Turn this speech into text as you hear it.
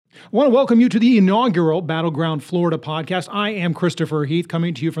I want to welcome you to the inaugural Battleground Florida podcast. I am Christopher Heath,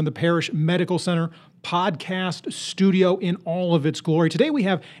 coming to you from the Parish Medical Center podcast studio in all of its glory. Today we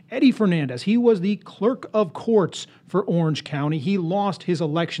have Eddie Fernandez. He was the clerk of courts for Orange County. He lost his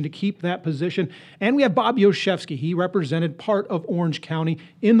election to keep that position. And we have Bob Yoshevsky. He represented part of Orange County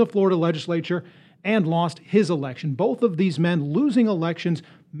in the Florida legislature and lost his election. Both of these men losing elections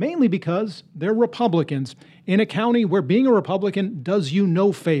mainly because they're Republicans in a county where being a Republican does you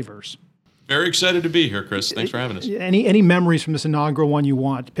no favors. Very excited to be here, Chris. Thanks for having us. Any memories from this inaugural one you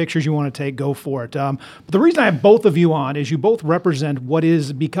want, pictures you want to take, go for it. But the reason I have both of you on is you both represent what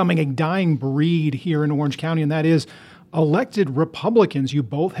is becoming a dying breed here in Orange County, and that is elected Republicans. You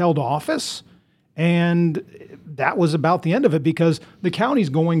both held office, and that was about the end of it because the county's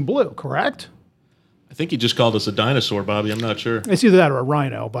going blue, correct? I think he just called us a dinosaur, Bobby. I'm not sure. It's either that or a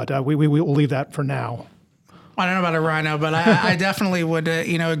rhino, but we will leave that for now. I don't know about a rhino, but I definitely would,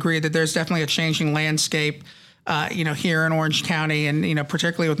 agree that there's definitely a changing landscape, here in Orange County, and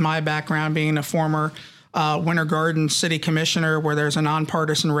particularly with my background being a former Winter Garden City Commissioner, where there's a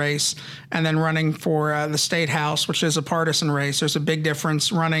nonpartisan race, and then running for the State House, which is a partisan race. There's a big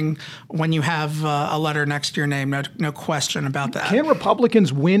difference running when you have a letter next to your name. No question about that. Can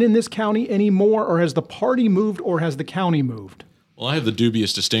Republicans win in this county anymore, or has the party moved, or has the county moved? Well, I have the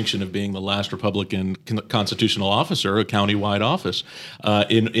dubious distinction of being the last Republican constitutional officer, a county-wide office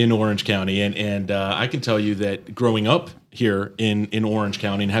in Orange County. And I can tell you that growing up here in Orange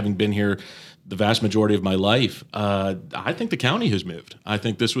County and having been here the vast majority of my life, I think the county has moved. I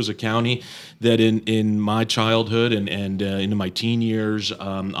think this was a county that in my childhood and into my teen years,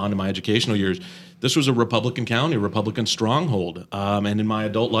 onto my educational years, this was a Republican county, a Republican stronghold. And in my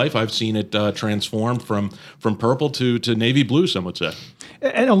adult life, I've seen it transform from purple to navy blue, some would say.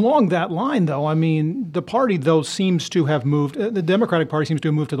 And along that line, though, I mean, the party, though, seems to have moved, the Democratic Party seems to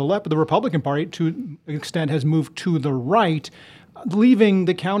have moved to the left, but the Republican Party, to an extent, has moved to the right, leaving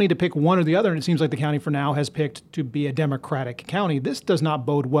the county to pick one or the other. And it seems like the county for now has picked to be a Democratic county. This does not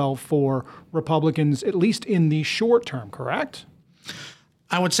bode well for Republicans, at least in the short term, correct?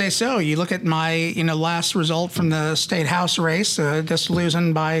 I would say so. You look at my, last result from the State House race, just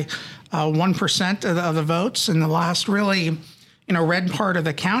losing by 1% of the votes in the last really, red part of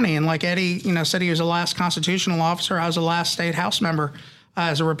the county. And like Eddie, said he was the last constitutional officer. I was the last State House member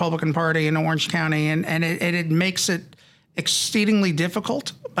as a Republican Party in Orange County. And it makes it exceedingly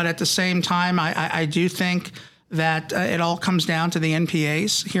difficult. But at the same time, I do think that it all comes down to the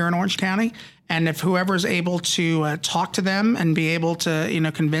NPAs here in Orange County. And if whoever's able to talk to them and be able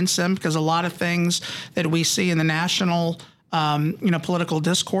to, convince them, because a lot of things that we see in the national, political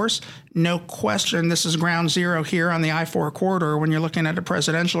discourse, no question, this is ground zero here on the I-4 corridor when you're looking at a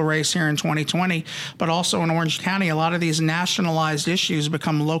presidential race here in 2020. But also in Orange County, a lot of these nationalized issues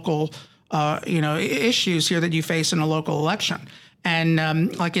become local, issues here that you face in a local election.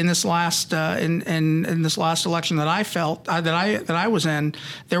 And like in this last in this last election that I felt that I was in,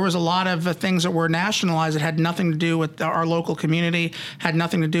 there was a lot of things that were nationalized that had nothing to do with our local community, had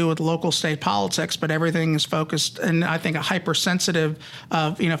nothing to do with local state politics, but everything is focused, and I think a hypersensitive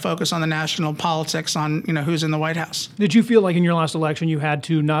focus on the national politics on who's in the White House. Did you feel like in your last election you had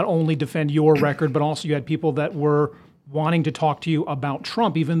to not only defend your record, but also you had people that were wanting to talk to you about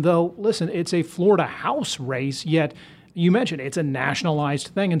Trump, even though, listen, it's a Florida House race, yet you mentioned it's a nationalized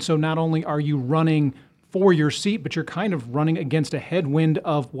thing, and so not only are you running for your seat, but you're kind of running against a headwind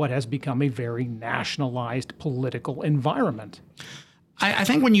of what has become a very nationalized political environment. I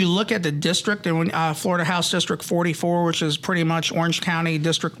think when you look at the district, and Florida House District 44, which is pretty much Orange County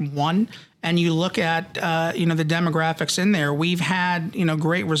District 1, and you look at, the demographics in there, we've had,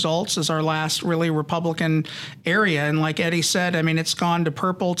 great results as our last really Republican area. And like Eddie said, I mean, it's gone to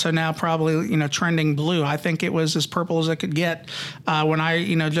purple to now probably, trending blue. I think it was as purple as it could get when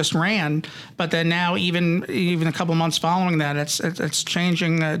I, just ran. But then now even a couple months following that, it's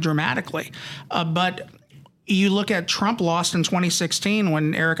changing dramatically. But you look at Trump lost in 2016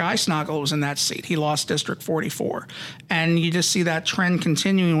 when Eric Eisnagel was in that seat. He lost District 44. And you just see that trend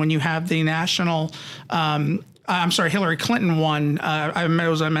continuing when you have the national Hillary Clinton won. I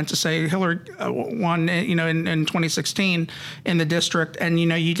meant to say Hillary won, in 2016 in the district. And,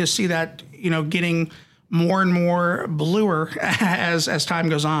 you just see that, getting more and more bluer as time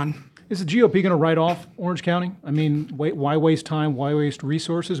goes on. Is the GOP going to write off Orange County? I mean, why waste time? Why waste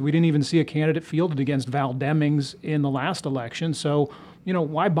resources? We didn't even see a candidate fielded against Val Demings in the last election. So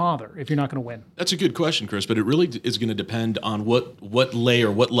why bother if you're not going to win? That's a good question, Chris, but it really is going to depend on what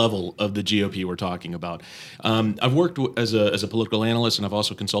layer, what level of the GOP we're talking about. I've worked as a political analyst, and I've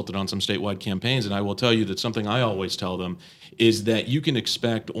also consulted on some statewide campaigns, and I will tell you that something I always tell them is that you can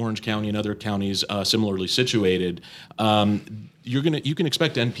expect Orange County and other counties similarly situated. You can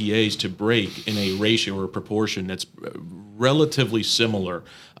expect NPAs to break in a ratio or proportion that's relatively similar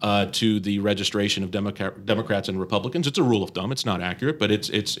to the registration of Democrats and Republicans. It's a rule of thumb. It's not accurate, but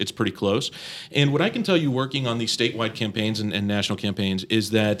it's pretty close. And what I can tell you working on these statewide campaigns and national campaigns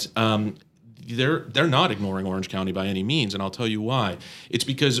is that they're not ignoring Orange County by any means, and I'll tell you why. It's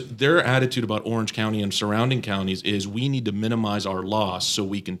because their attitude about Orange County and surrounding counties is we need to minimize our loss so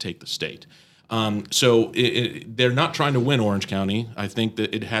we can take the state. So they're not trying to win Orange County. I think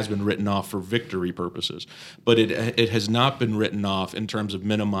that it has been written off for victory purposes, but it has not been written off in terms of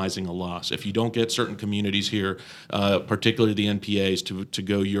minimizing a loss. If you don't get certain communities here, particularly the NPAs, to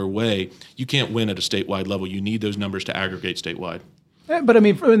go your way, you can't win at a statewide level. You need those numbers to aggregate statewide. But I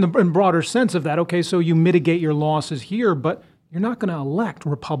mean, in the broader sense of that, okay, so you mitigate your losses here, but you're not going to elect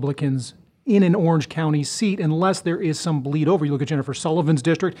Republicans in an Orange County seat unless there is some bleed over. You look at Jennifer Sullivan's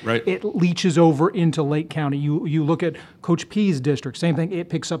district, right. It leaches over into Lake County. You look at Coach P's district, same thing, it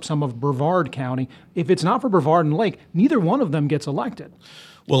picks up some of Brevard County. If it's not for Brevard and Lake, neither one of them gets elected.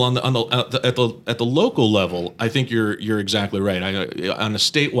 Well, at the local level, I think you're exactly right. On a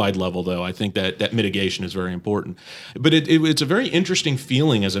statewide level, though, I think that mitigation is very important. But it's a very interesting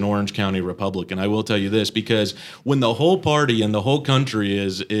feeling as an Orange County Republican. I will tell you this, because when the whole party and the whole country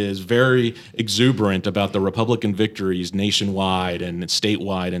is very exuberant about the Republican victories nationwide and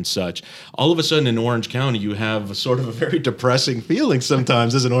statewide and such, all of a sudden in Orange County you have sort of a very depressing feeling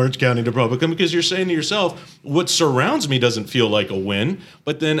sometimes as an Orange County Republican, because you're saying to yourself, what surrounds me doesn't feel like a win,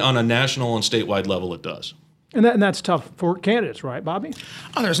 but then on a national and statewide level, it does. And that's tough for candidates, right, Bobby?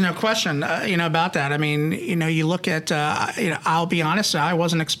 Oh, there's no question, about that. I mean, you look at, I'll be honest, I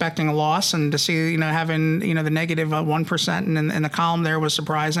wasn't expecting a loss, and to see, having, the negative 1% in the column there was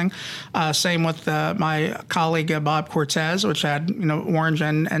surprising. Same with my colleague Bob Cortez, which had, Orange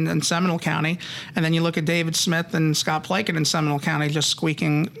and Seminole County, and then you look at David Smith and Scott Plakett in Seminole County just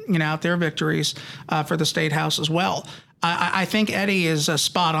squeaking, out their victories for the State House as well. I think Eddie is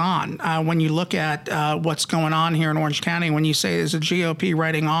spot on when you look at what's going on here in Orange County. When you say is the GOP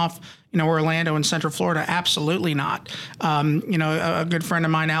writing off, Orlando and Central Florida, absolutely not. A good friend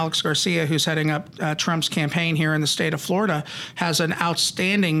of mine, Alex Garcia, who's heading up Trump's campaign here in the state of Florida, has an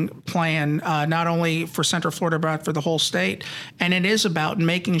outstanding plan, not only for Central Florida, but for the whole state. And it is about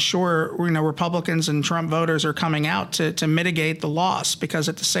making sure, Republicans and Trump voters are coming out to mitigate the loss, because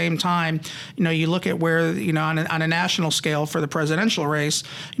at the same time, you look at where, on a national scale for the presidential race,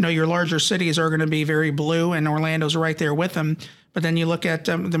 your larger cities are going to be very blue, and Orlando's right there with them. But then you look at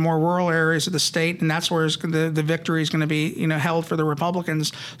the more rural areas of the state, and that's where the victory is going to be, held for the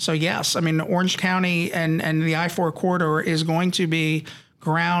Republicans. So yes, I mean, Orange County and the I-4 corridor is going to be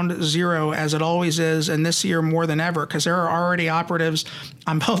ground zero, as it always is, and this year more than ever, because there are already operatives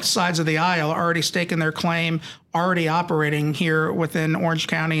on both sides of the aisle already staking their claim, already operating here within Orange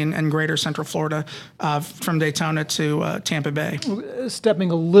County and greater Central Florida, from Daytona to Tampa Bay.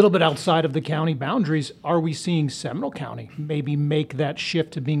 Stepping a little bit outside of the county boundaries, are we seeing Seminole County maybe make that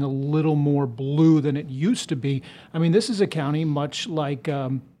shift to being a little more blue than it used to be? I mean, this is a county much like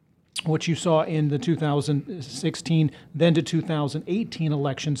what you saw in the 2016, then to 2018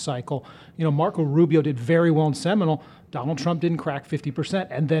 election cycle. Marco Rubio did very well in Seminole. Donald Trump didn't crack 50%.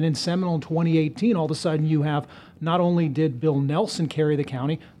 And then in Seminole in 2018, all of a sudden you have, not only did Bill Nelson carry the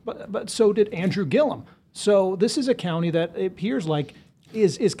county, but so did Andrew Gillum. So this is a county that it appears like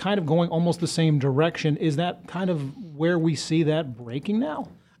is kind of going almost the same direction. Is that kind of where we see that breaking now?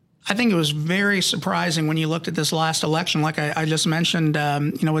 I think it was very surprising when you looked at this last election, like I just mentioned,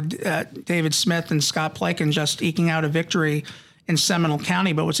 with David Smith and Scott Plakett just eking out a victory in Seminole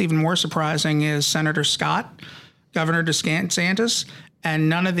County. But what's even more surprising is Senator Scott, Governor DeSantis, and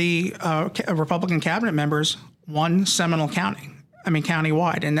none of the Republican cabinet members won Seminole County. I mean,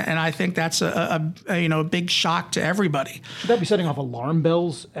 countywide, and I think that's a big shock to everybody. Should that be setting off alarm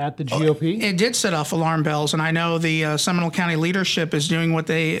bells at the GOP? It did set off alarm bells, and I know the Seminole County leadership is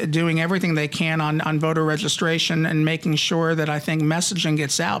doing everything they can on voter registration and making sure that I think messaging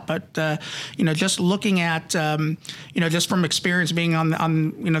gets out. But just looking at just from experience being on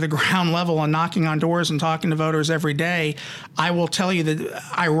the ground level and knocking on doors and talking to voters every day, I will tell you that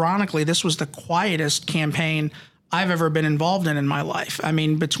ironically this was the quietest campaign I've ever been involved in my life. I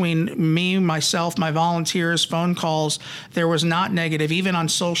mean, between me, myself, my volunteers, phone calls, there was not negative, even on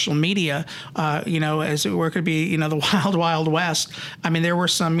social media, as where it could be, the wild, wild west. I mean, there were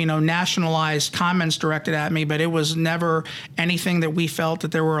some, nationalized comments directed at me, but it was never anything that we felt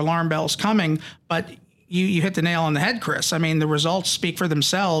that there were alarm bells coming. But you hit the nail on the head, Chris. I mean, the results speak for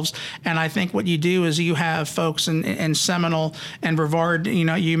themselves. And I think what you do is you have folks in Seminole and Brevard.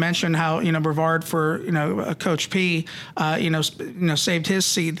 You mentioned how, Brevard for, Coach P, saved his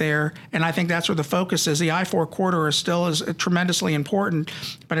seat there. And I think that's where the focus is. The I-4 corridor is tremendously important.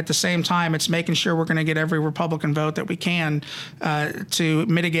 But at the same time, it's making sure we're going to get every Republican vote that we can to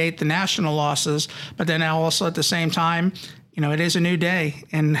mitigate the national losses. But then also at the same time, it is a new day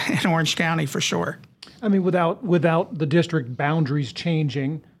in Orange County for sure. I mean, without the district boundaries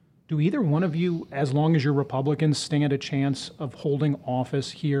changing, do either one of you, as long as you're Republicans, stand a chance of holding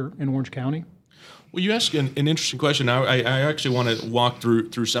office here in Orange County? Well, you ask an interesting question. I actually want to walk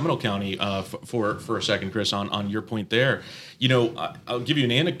through Seminole County for a second, Chris, on your point there. I'll give you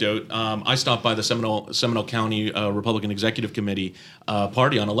an anecdote. I stopped by the Seminole County Republican Executive Committee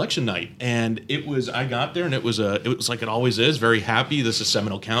party on election night, and I got there, and it was like it always is, very happy. This is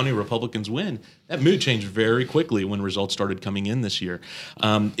Seminole County, Republicans win. That mood changed very quickly when results started coming in this year.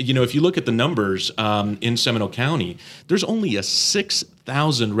 If you look at the numbers in Seminole County, there's only a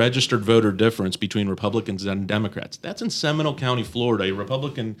 6,000 registered voter difference between Republicans and Democrats. That's in Seminole County, Florida, a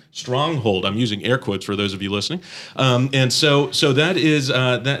Republican stronghold. I'm using air quotes for those of you listening. And so that is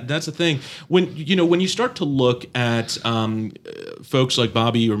that's the thing. When you start to look at folks like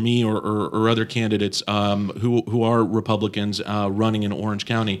Bobby or me or other candidates who are Republicans running in Orange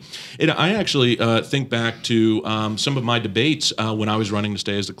County, I actually think back to some of my debates when I was running to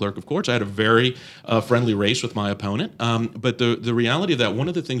stay as the clerk of courts. I had a very friendly race with my opponent, but the reality of that, one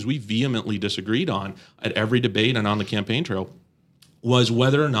of the things we vehemently disagreed on at every debate and on the campaign trail was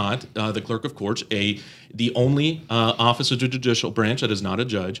whether or not the clerk of courts, the only office of the judicial branch that is not a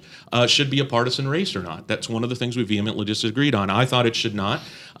judge, should be a partisan race or not. That's one of the things we vehemently disagreed on. I thought it should not,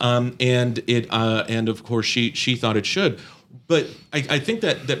 and of course she thought it should. But I think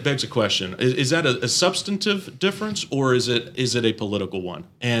that begs a question: is that a substantive difference, or is it a political one?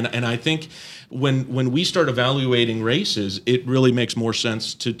 And I think when we start evaluating races, it really makes more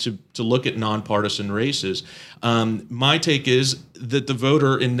sense to look at nonpartisan races. My take is that the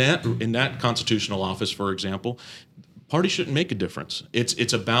voter in that constitutional office, for example, party shouldn't make a difference.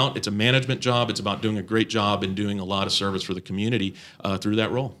 It's a management job. It's about doing a great job and doing a lot of service for the community through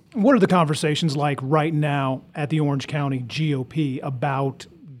that role. What are the conversations like right now at the Orange County GOP about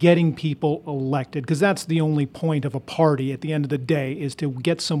getting people elected? Because that's the only point of a party at the end of the day, is to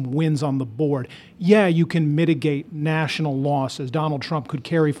get some wins on the board. Yeah, you can mitigate national losses. Donald Trump could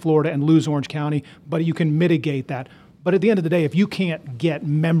carry Florida and lose Orange County, but you can mitigate that. But at the end of the day, if you can't get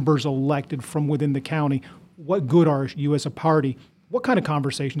members elected from within the county, what good are you as a party? What kind of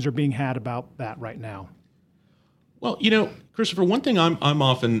conversations are being had about that right now? Well, Christopher, one thing I'm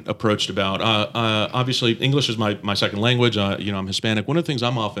often approached about, obviously English is my second language. I'm Hispanic. One of the things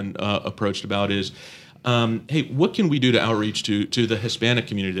I'm often approached about is, hey, what can we do to outreach to the Hispanic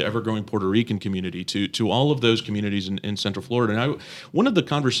community, the ever-growing Puerto Rican community, to all of those communities in Central Florida? And one of the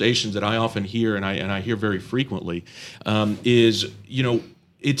conversations that I often hear, and I hear very frequently, is,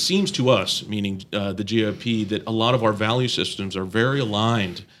 it seems to us, meaning the GOP, that a lot of our value systems are very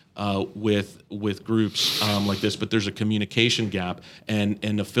aligned with groups like this, but there's a communication gap and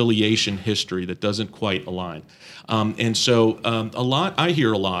an affiliation history that doesn't quite align. And so I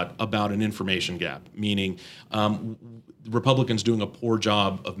hear a lot about an information gap, meaning Republicans doing a poor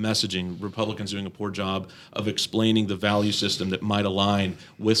job of messaging, Republicans doing a poor job of explaining the value system that might align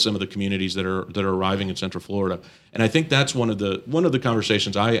with some of the communities that are arriving in Central Florida. And I think that's one of the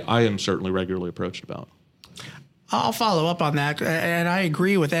conversations I am certainly regularly approached about. I'll follow up on that, and I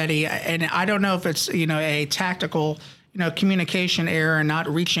agree with Eddie. And I don't know if it's a tactical communication error and not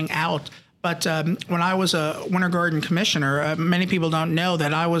reaching out. But when I was a Winter Garden commissioner, many people don't know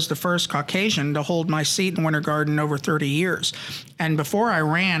that I was the first Caucasian to hold my seat in Winter Garden over 30 years. And before I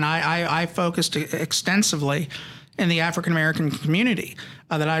ran, I focused extensively in the African American community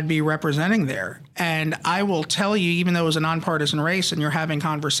that I'd be representing there. And I will tell you, even though it was a nonpartisan race and you're having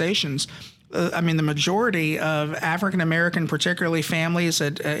conversations, the majority of African American, particularly families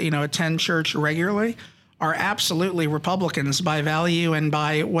that attend church regularly, are absolutely Republicans by value and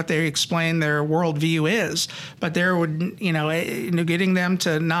by what they explain their worldview is. But getting them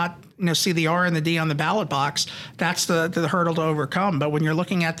to not see the R and the D on the ballot box, that's the hurdle to overcome. But when you're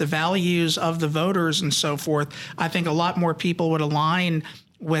looking at the values of the voters and so forth, I think a lot more people would align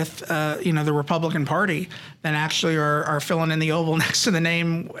with the Republican Party than actually are filling in the oval next to the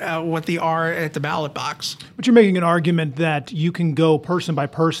name with the R at the ballot box. But you're making an argument that you can go person by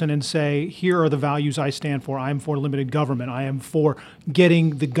person and say, here are the values I stand for. I am for limited government. I am for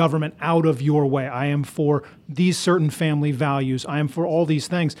getting the government out of your way. I am for these certain family values. I am for all these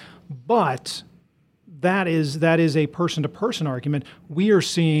things. But that is a person-to-person argument. We are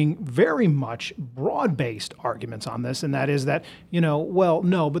seeing very much broad-based arguments on this, and that is that, well,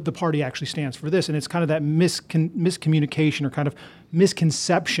 no, but the party actually stands for this. And it's kind of that miscommunication or kind of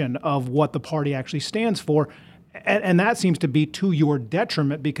misconception of what the party actually stands for. And that seems to be to your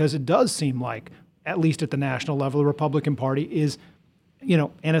detriment, because it does seem like, at least at the national level, the Republican Party is,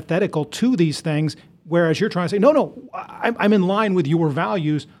 antithetical to these things, whereas you're trying to say, no, I'm in line with your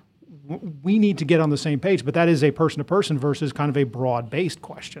values. We need to get on the same page, but that is a person-to-person versus kind of a broad-based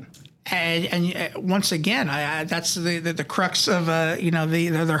question. And once again, that's the crux of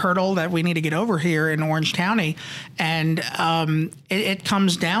the hurdle that we need to get over here in Orange County, and it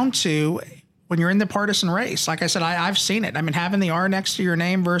comes down to when you're in the partisan race. Like I said, I've seen it. I mean, having the R next to your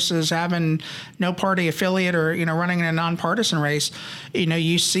name versus having no party affiliate or running in a nonpartisan race,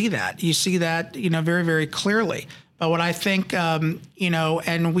 you see that very, very clearly. But what I think, and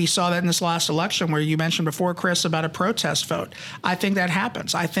we saw that in this last election where you mentioned before, Chris, about a protest vote. I think that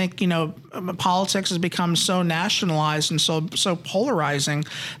happens. I think, politics has become so nationalized and so polarizing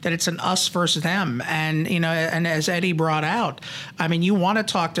that it's an us versus them. And, and as Eddie brought out, I mean, you want to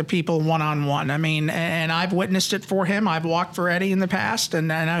talk to people one-on-one. I mean, and I've witnessed it for him. I've walked for Eddie in the past,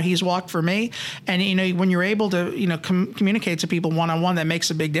 and I know he's walked for me. And, when you're able to, communicate to people one-on-one, that makes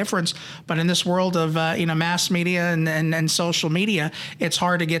a big difference. But in this world of, mass media and social media, it's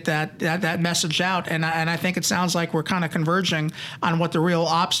hard to get that message out. And I think it sounds like we're kind of converging on what the real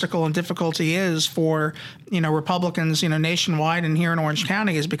obstacle and difficulty is for Republicans nationwide and here in Orange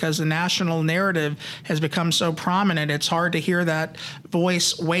County, is because the national narrative has become so prominent. It's hard to hear that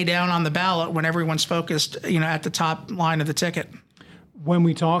voice way down on the ballot when everyone's focused at the top line of the ticket. When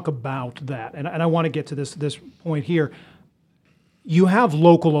we talk about that, and I want to get to this point here, you have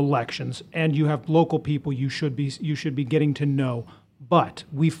local elections and you have local people you should be getting to know, but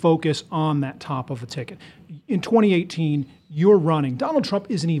we focus on that top of the ticket. In 2018, you're running. Donald Trump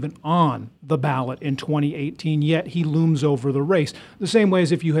isn't even on the ballot in 2018, yet he looms over the race. The same way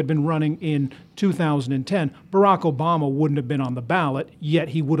as if you had been running in 2010, Barack Obama wouldn't have been on the ballot, yet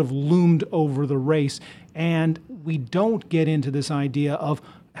he would have loomed over the race. And we don't get into this idea of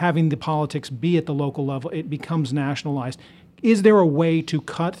having the politics be at the local level. It becomes nationalized. Is there a way to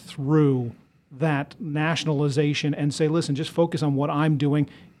cut through that nationalization and say, listen, just focus on what I'm doing,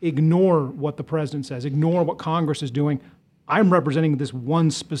 ignore what the president says, ignore what Congress is doing. I'm representing this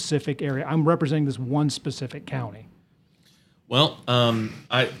one specific area. I'm representing this one specific county. Well,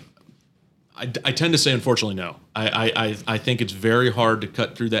 I tend to say, unfortunately, no. I think it's very hard to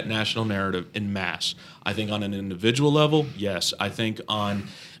cut through that national narrative in mass. I think on an individual level, yes. I think on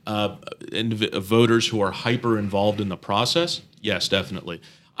voters who are hyper involved in the process, yes, definitely.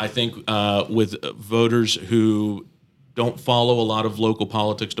 I think with voters who don't follow a lot of local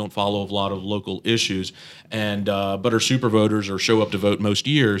politics, don't follow a lot of local issues, and but are super voters or show up to vote most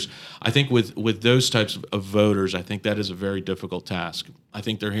years, I think with those types of voters, I think that is a very difficult task. I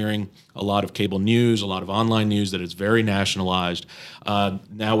think they're hearing a lot of cable news, a lot of online news that is very nationalized.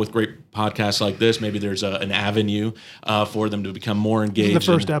 Now with great podcasts like this, maybe there's an avenue for them to become more engaged. The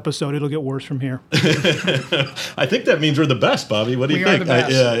first episode, it'll get worse from here. I think that means we're the best, Bobby. What do you think? We are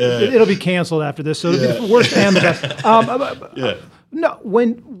the best. It'll be canceled after this, so it'll be the worst and the best. Yeah.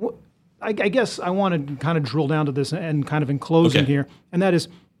 No, I guess I want to kind of drill down to this and kind of in closing here, and that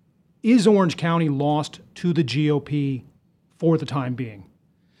is Orange County lost to the GOP for the time being?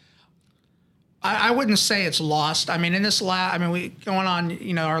 I wouldn't say it's lost. I mean, in this we going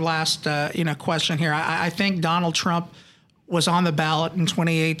on, our last, question here. I think Donald Trump was on the ballot in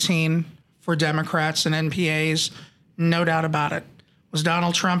 2018 for Democrats and NPAs, no doubt about it. Was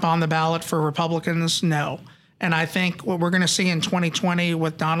Donald Trump on the ballot for Republicans? No. And I think what we're going to see in 2020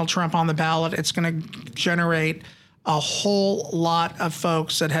 with Donald Trump on the ballot, it's going to generate a whole lot of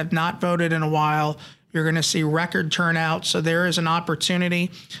folks that have not voted in a while. You're going to see record turnout. So there is an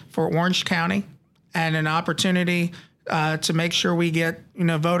opportunity for Orange County and an opportunity to make sure we get,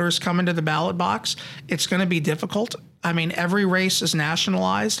 voters coming to the ballot box. It's going to be difficult. I mean, every race is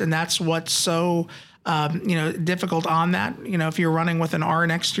nationalized, and that's what's so difficult on that. If you're running with an R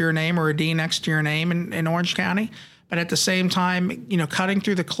next to your name or a D next to your name in Orange County. But at the same time, cutting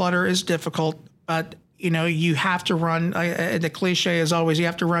through the clutter is difficult. But, you have to run, the cliche is always, you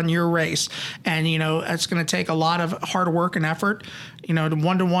have to run your race. And, it's going to take a lot of hard work and effort, the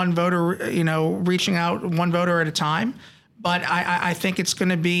one-to-one voter, reaching out one voter at a time. But I think it's going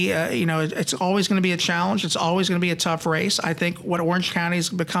to be, it's always going to be a challenge. It's always going to be a tough race. I think what Orange County is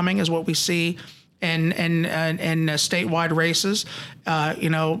becoming is what we see in statewide races.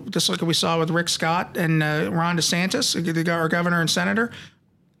 Just like we saw with Rick Scott and Ron DeSantis, our governor and senator.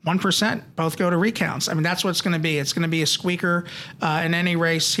 1% both go to recounts. I mean, that's what it's going to be. It's going to be a squeaker in any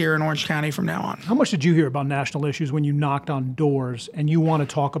race here in Orange County from now on. How much did you hear about national issues when you knocked on doors and you want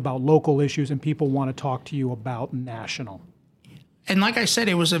to talk about local issues and people want to talk to you about national? And like I said,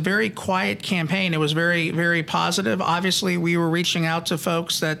 it was a very quiet campaign. It was very, very positive. Obviously, we were reaching out to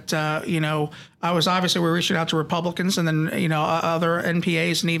folks that, we were reaching out to Republicans and then, other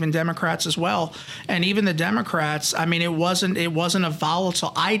NPAs and even Democrats as well. And even the Democrats, I mean, it wasn't a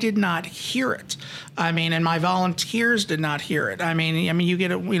volatile. I did not hear it. I mean, and my volunteers did not hear it. I mean, you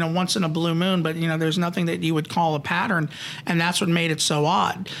get it, once in a blue moon, but, there's nothing that you would call a pattern. And that's what made it so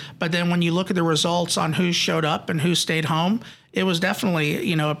odd. But then when you look at the results on who showed up and who stayed home, it was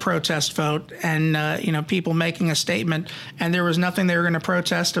definitely, a protest vote and, people making a statement. And there was nothing they were going to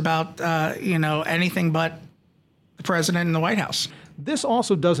protest about, anything but the president and the White House. This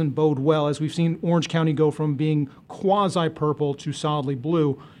also doesn't bode well, as we've seen Orange County go from being quasi-purple to solidly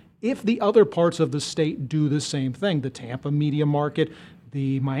blue. If the other parts of the state do the same thing, the Tampa media market,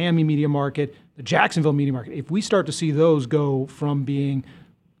 the Miami media market, the Jacksonville media market, if we start to see those go from being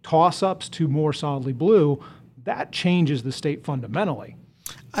toss-ups to more solidly blue, that changes the state fundamentally.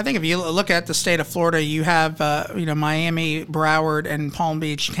 I think if you look at the state of Florida, you have, Miami, Broward, and Palm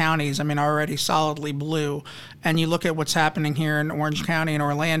Beach counties, already solidly blue. And you look at what's happening here in Orange County and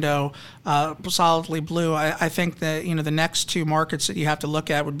Orlando, solidly blue. I think that, the next two markets that you have to look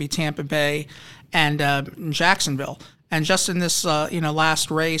at would be Tampa Bay and Jacksonville. And just in this,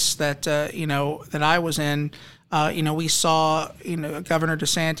 last race that, that I was in, we saw, Governor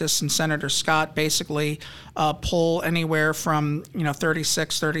DeSantis and Senator Scott basically pull anywhere from,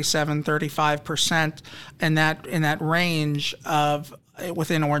 36, 37, 35% in that range of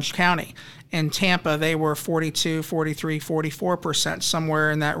within Orange County. In Tampa, they were 42, 43, 44%,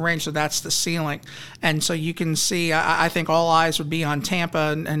 somewhere in that range. So that's the ceiling. And so you can see, I think all eyes would be on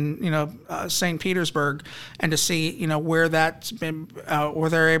Tampa and St. Petersburg, and to see, where that's been, where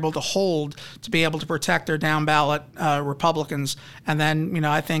they're able to hold to be able to protect their down ballot Republicans. And then,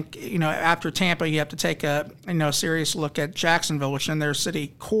 I think, after Tampa, you have to take a serious look at Jacksonville, which in their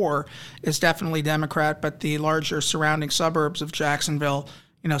city core is definitely Democrat, but the larger surrounding suburbs of Jacksonville,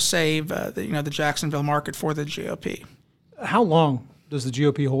 save the Jacksonville market for the GOP. How long does the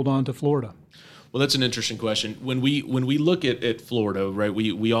GOP hold on to Florida? Well, that's an interesting question. When we look at Florida, right,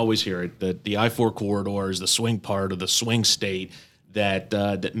 we always hear it that the I-4 corridor is the swing part of the swing state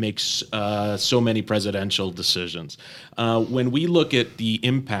that makes so many presidential decisions. When we look at the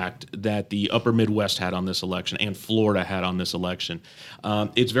impact that the upper Midwest had on this election and Florida had on this election,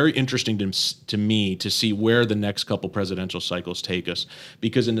 it's very interesting to me to see where the next couple presidential cycles take us.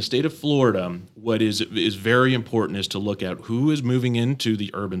 Because in the state of Florida, what is very important is to look at who is moving into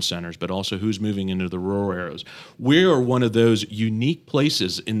the urban centers, but also who's moving into the rural areas. We are one of those unique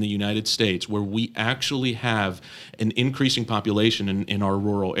places in the United States where we actually have an increasing population in our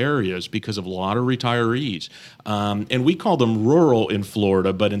rural areas because of a lot of retirees. And we call them rural in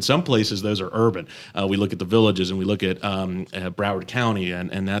Florida, but in some places those are urban. We look at the villages and we look at Broward County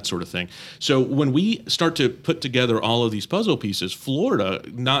and that sort of thing. So when we start to put together all of these puzzle pieces, Florida,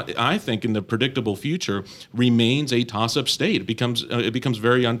 I think in the predictable future, remains a toss-up state. It becomes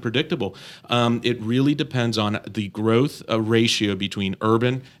very unpredictable. It really depends on the growth ratio between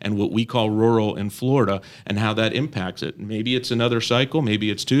urban and what we call rural in Florida and how that impacts it. Maybe it's another cycle,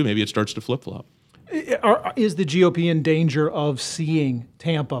 maybe it's two, maybe it starts to flip-flop. Is the GOP in danger of seeing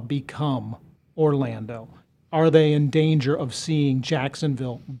Tampa become Orlando? Are they in danger of seeing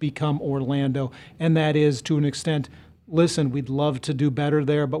Jacksonville become Orlando? And that is, to an extent, listen, we'd love to do better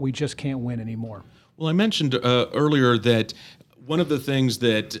there, but we just can't win anymore. Well, I mentioned earlier that one of the things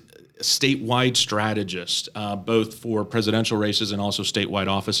that statewide strategists, both for presidential races and also statewide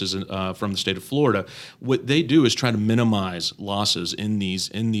offices from the state of Florida, what they do is try to minimize losses in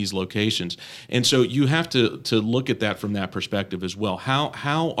these locations. And so you have to look at that from that perspective as well. How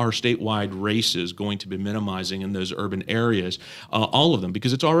are statewide races going to be minimizing in those urban areas? All of them,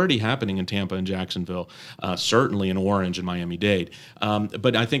 because it's already happening in Tampa and Jacksonville, certainly in Orange and Miami-Dade.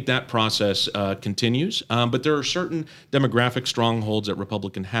 But I think that process continues. But there are certain demographic strongholds that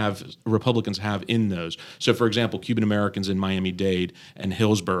Republicans have Republicans have in those. So, for example, Cuban Americans in Miami-Dade and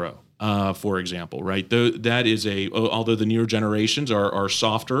Hillsborough. For example, right? That is although the newer generations are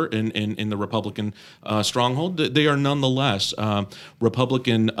softer in the Republican stronghold, they are nonetheless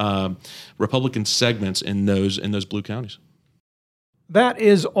Republican segments in those blue counties. That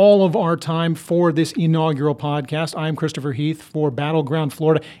is all of our time for this inaugural podcast. I'm Christopher Heath for Battleground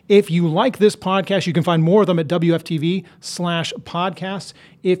Florida. If you like this podcast, you can find more of them at WFTV/podcasts.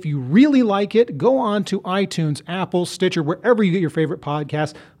 If you really like it, go on to iTunes, Apple, Stitcher, wherever you get your favorite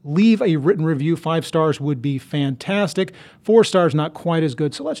podcasts. Leave a written review. 5 stars would be fantastic. 4 stars, not quite as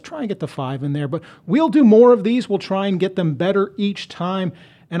good. So let's try and get the 5 in there. But we'll do more of these. We'll try and get them better each time.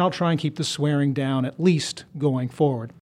 And I'll try and keep the swearing down, at least going forward.